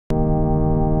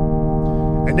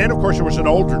And then, of course, there was an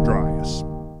older Dryas.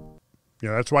 You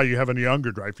know, that's why you have a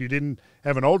younger Dryas. If you didn't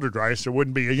have an older Dryas, there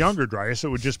wouldn't be a younger Dryas. It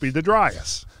would just be the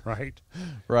Dryas, right?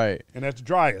 Right. And that's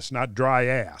Dryas, not dry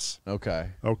ass.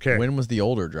 Okay. Okay. When was the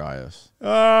older Dryas?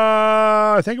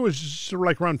 I think it was sort of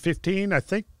like around 15. I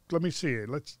think, let me see.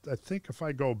 I think if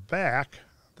I go back,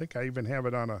 I think I even have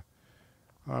it on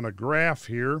a graph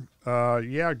here.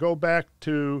 Yeah, go back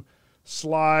to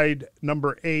slide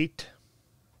number 8.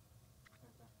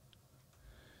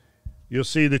 You'll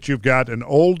see that you've got an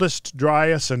oldest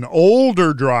Dryas, an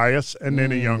older Dryas, and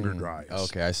then a younger Dryas.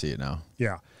 Okay, I see it now.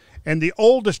 Yeah. And the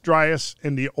oldest Dryas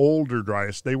and the older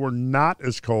Dryas, they were not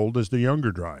as cold as the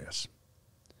younger Dryas.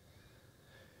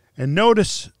 And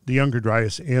notice the younger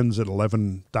Dryas ends at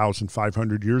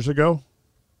 11,500 years ago,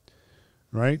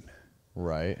 right?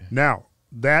 Right. Now,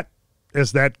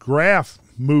 as that graph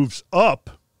moves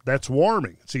up, that's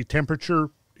warming. See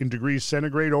temperature in degrees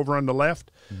centigrade over on the left?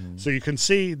 Mm-hmm. So you can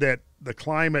see that the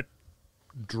climate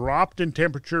dropped in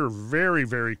temperature, very,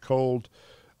 very cold,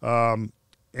 and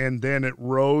then it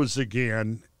rose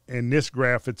again. In this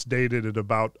graph, it's dated at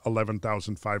about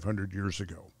 11,500 years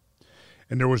ago.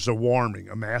 And there was a warming,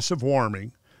 a massive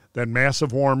warming. That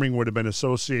massive warming would have been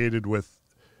associated with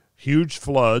huge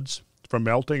floods from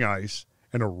melting ice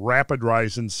and a rapid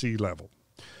rise in sea level.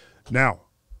 Now,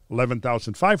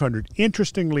 11,500,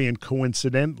 interestingly and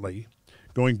coincidentally,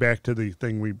 going back to the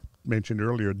thing we mentioned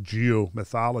earlier,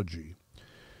 geomythology,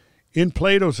 in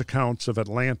Plato's accounts of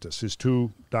Atlantis, his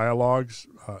 2 dialogues,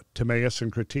 Timaeus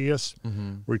and Critias,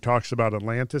 where he talks about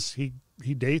Atlantis, he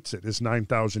dates it as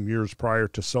 9,000 years prior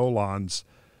to Solon's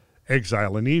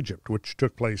exile in Egypt, which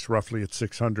took place roughly at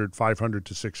 500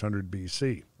 to 600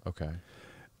 BC. Okay.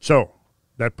 So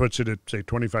that puts it at, say,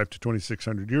 25 to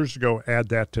 2,600 years ago. Add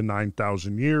that to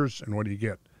 9,000 years, and what do you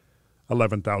get?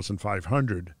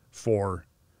 11,500 for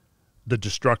the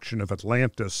destruction of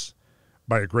Atlantis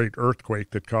by a great earthquake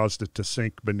that caused it to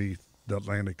sink beneath the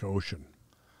Atlantic Ocean.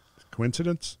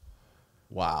 Coincidence?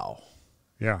 Wow.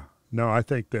 Yeah. No, I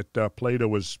think that Plato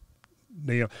was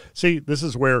see, this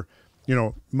is where, you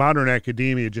know, modern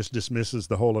academia just dismisses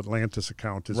the whole Atlantis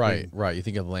account as right. You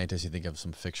think of Atlantis, you think of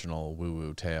some fictional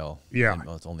woo-woo tale. Yeah. And,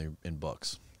 well, it's only in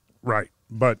books. Right.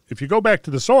 But if you go back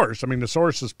to the source, I mean, the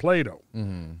source is Plato,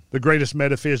 the greatest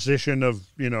metaphysician of,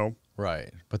 you know,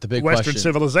 right. But the big Western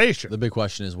civilization. The big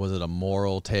question is, was it a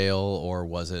moral tale or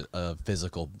was it a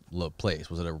physical place?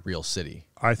 Was it a real city?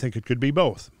 I think it could be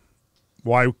both.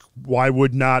 Why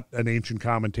would not an ancient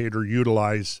commentator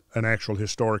utilize an actual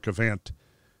historic event,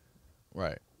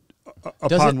 right,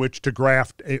 upon which to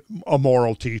graft a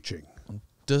moral teaching?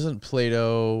 Doesn't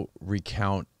Plato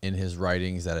recount in his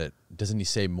writings that doesn't he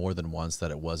say more than once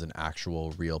that it was an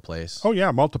actual real place? Oh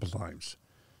yeah, multiple times.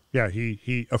 Yeah,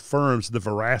 he affirms the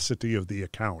veracity of the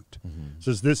account.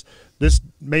 Says this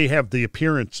may have the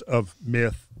appearance of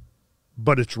myth,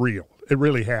 but it's real. It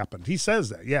really happened. He says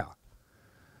that, yeah.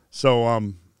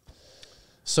 So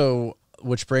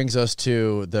which brings us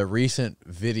to the recent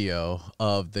video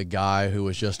of the guy who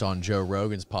was just on Joe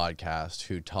Rogan's podcast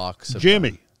who talks about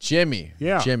Jimmy.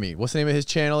 Yeah. Jimmy. What's the name of his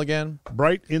channel again?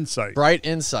 Bright Insight. Bright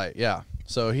Insight, yeah.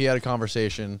 So he had a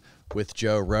conversation with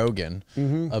Joe Rogan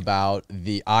about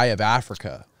the Eye of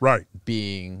Africa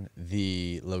being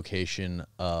the location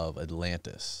of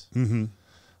Atlantis. Do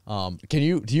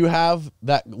you have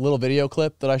that little video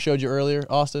clip that I showed you earlier,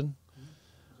 Austin?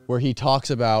 Where he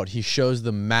talks about, he shows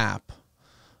the map,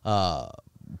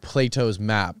 Plato's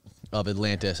map of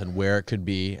Atlantis and where it could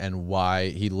be and why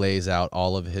he lays out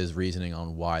all of his reasoning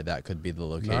on why that could be the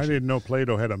location. I didn't know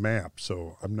Plato had a map,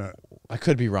 so I'm not. I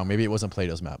could be wrong. Maybe it wasn't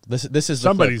Plato's map. This is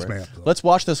somebody's clip, map. Though. Let's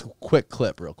watch this quick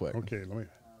clip real quick. Okay, let me.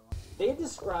 They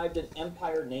described an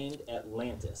empire named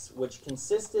Atlantis, which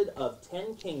consisted of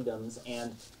 10 kingdoms,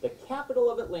 and the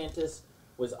capital of Atlantis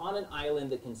was on an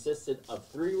island that consisted of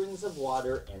 3 rings of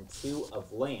water and 2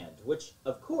 of land, which,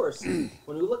 of course, when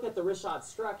we look at the Rishat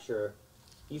structure,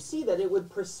 you see that it would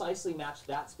precisely match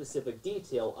that specific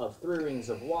detail of 3 rings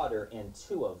of water and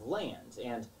 2 of land.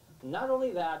 And not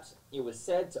only that, it was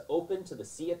said to open to the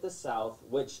sea at the south,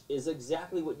 which is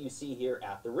exactly what you see here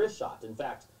at the Rishat. In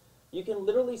fact, you can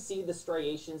literally see the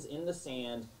striations in the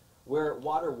sand where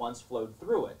water once flowed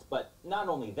through it. But not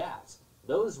only that,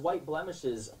 those white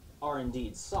blemishes are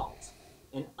indeed salt.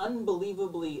 An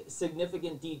unbelievably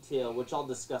significant detail, which I'll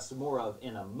discuss more of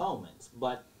in a moment.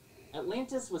 But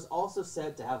Atlantis was also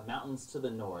said to have mountains to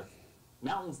the north,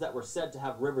 mountains that were said to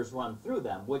have rivers run through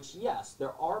them, which, yes,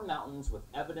 there are mountains with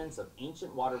evidence of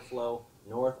ancient water flow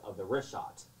north of the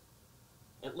Rishat.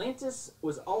 Atlantis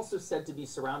was also said to be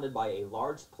surrounded by a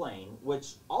large plain,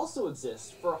 which also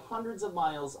exists for hundreds of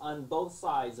miles on both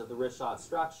sides of the Rishat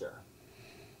structure.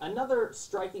 Another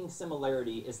striking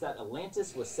similarity is that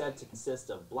Atlantis was said to consist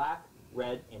of black,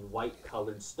 red, and white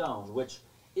colored stone, which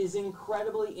is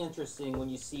incredibly interesting when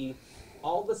you see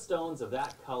all the stones of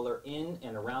that color in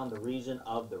and around the region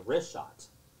of the Richat.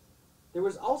 There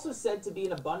was also said to be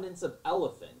an abundance of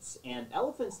elephants, and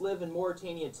elephants live in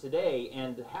Mauritania today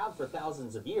and have for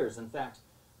thousands of years. In fact,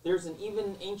 there's an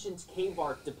even ancient cave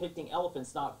art depicting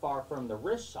elephants not far from the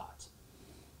Richat.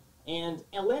 And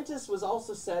Atlantis was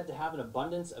also said to have an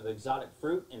abundance of exotic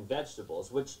fruit and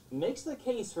vegetables, which makes the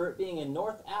case for it being in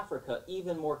North Africa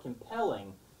even more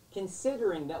compelling,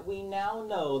 considering that we now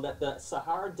know that the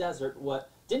Sahara Desert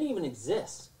didn't even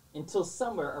exist until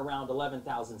somewhere around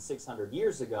 11,600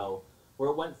 years ago,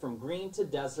 where it went from green to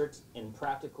desert in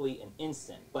practically an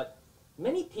instant. But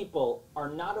many people are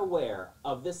not aware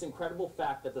of this incredible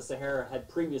fact that the Sahara had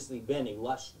previously been a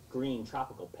lush green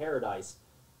tropical paradise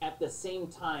at the same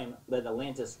time that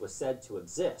Atlantis was said to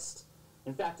exist.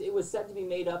 In fact, it was said to be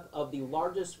made up of the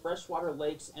largest freshwater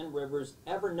lakes and rivers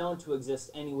ever known to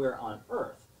exist anywhere on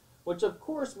Earth, which of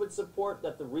course would support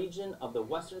that the region of the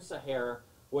Western Sahara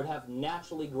would have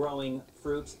naturally growing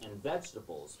fruits and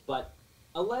vegetables. But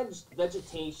alleged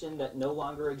vegetation that no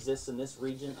longer exists in this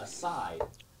region aside,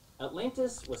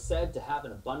 Atlantis was said to have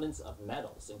an abundance of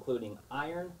metals, including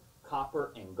iron,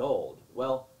 copper, and gold.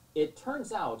 Well, it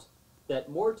turns out that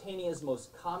Mauritania's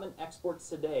most common exports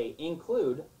today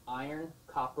include iron,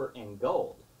 copper, and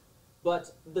gold.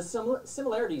 But the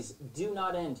similarities do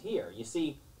not end here. You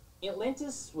see,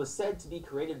 Atlantis was said to be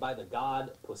created by the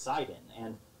god Poseidon,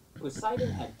 and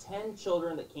Poseidon had 10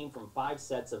 children that came from 5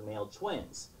 sets of male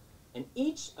twins. And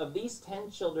each of these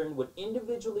 10 children would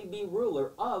individually be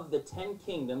ruler of the 10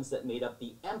 kingdoms that made up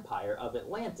the empire of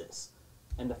Atlantis.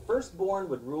 And the firstborn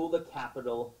would rule the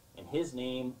capital, and his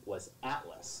name was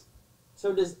Atlas.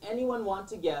 So does anyone want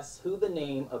to guess who the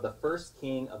name of the first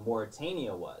king of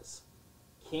Mauritania was?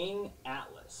 King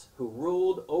Atlas, who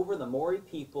ruled over the Maori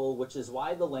people, which is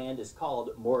why the land is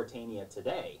called Mauritania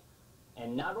today.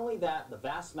 And not only that, the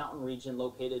vast mountain region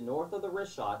located north of the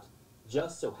Richat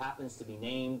just so happens to be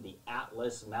named the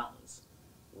Atlas Mountains.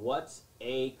 What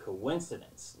a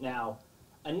coincidence. Now,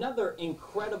 another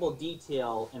incredible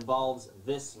detail involves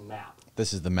this map.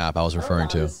 This is the map I was referring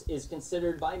to. Herodotus is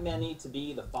considered by many to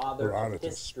be the father of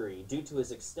history due to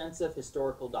his extensive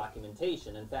historical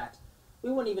documentation. In fact,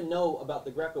 we wouldn't even know about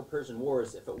the Greco-Persian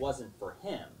Wars if it wasn't for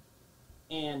him.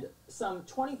 And some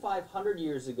 2,500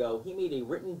 years ago, he made a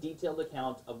written detailed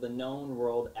account of the known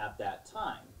world at that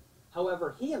time.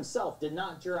 However, he himself did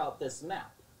not draw out this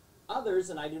map. Others,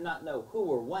 and I do not know who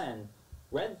or when,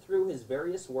 read through his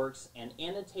various works and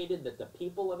annotated that the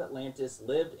people of Atlantis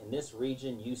lived in this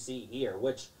region you see here,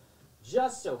 which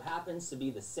just so happens to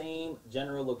be the same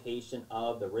general location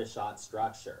of the Richat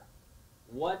structure.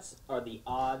 What are the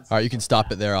odds? All right, you can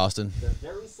stop it there, Austin. The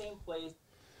very same place.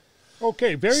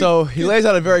 Okay, so he lays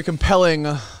out a very compelling,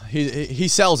 he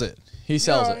sells it. He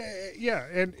sells it. Yeah,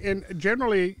 and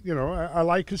generally, you know, I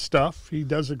like his stuff. He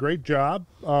does a great job.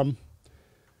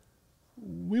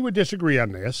 We would disagree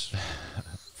on this.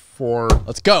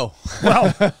 Let's go.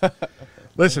 Well,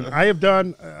 listen, I have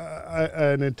done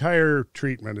an entire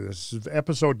treatment of this. This is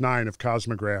episode 9 of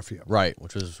Cosmographia. Right,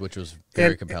 which was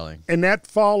very compelling. And that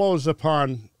follows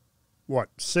upon, what,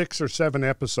 6 or 7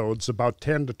 episodes, about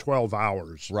 10 to 12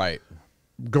 hours. Right.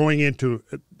 Going into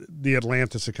the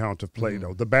Atlantis account of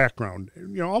Plato, the background, you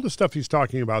know, all the stuff he's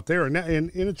talking about there, and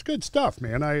it's good stuff,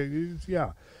 man.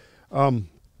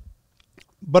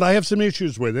 But I have some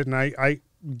issues with it, and I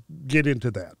get into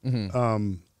that.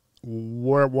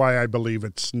 Why I believe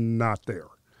it's not there,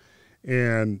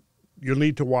 and you'll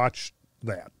need to watch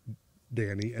that,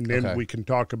 Danny, and then we can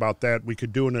talk about that. We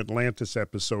could do an Atlantis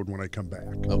episode when I come back.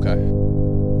 Okay.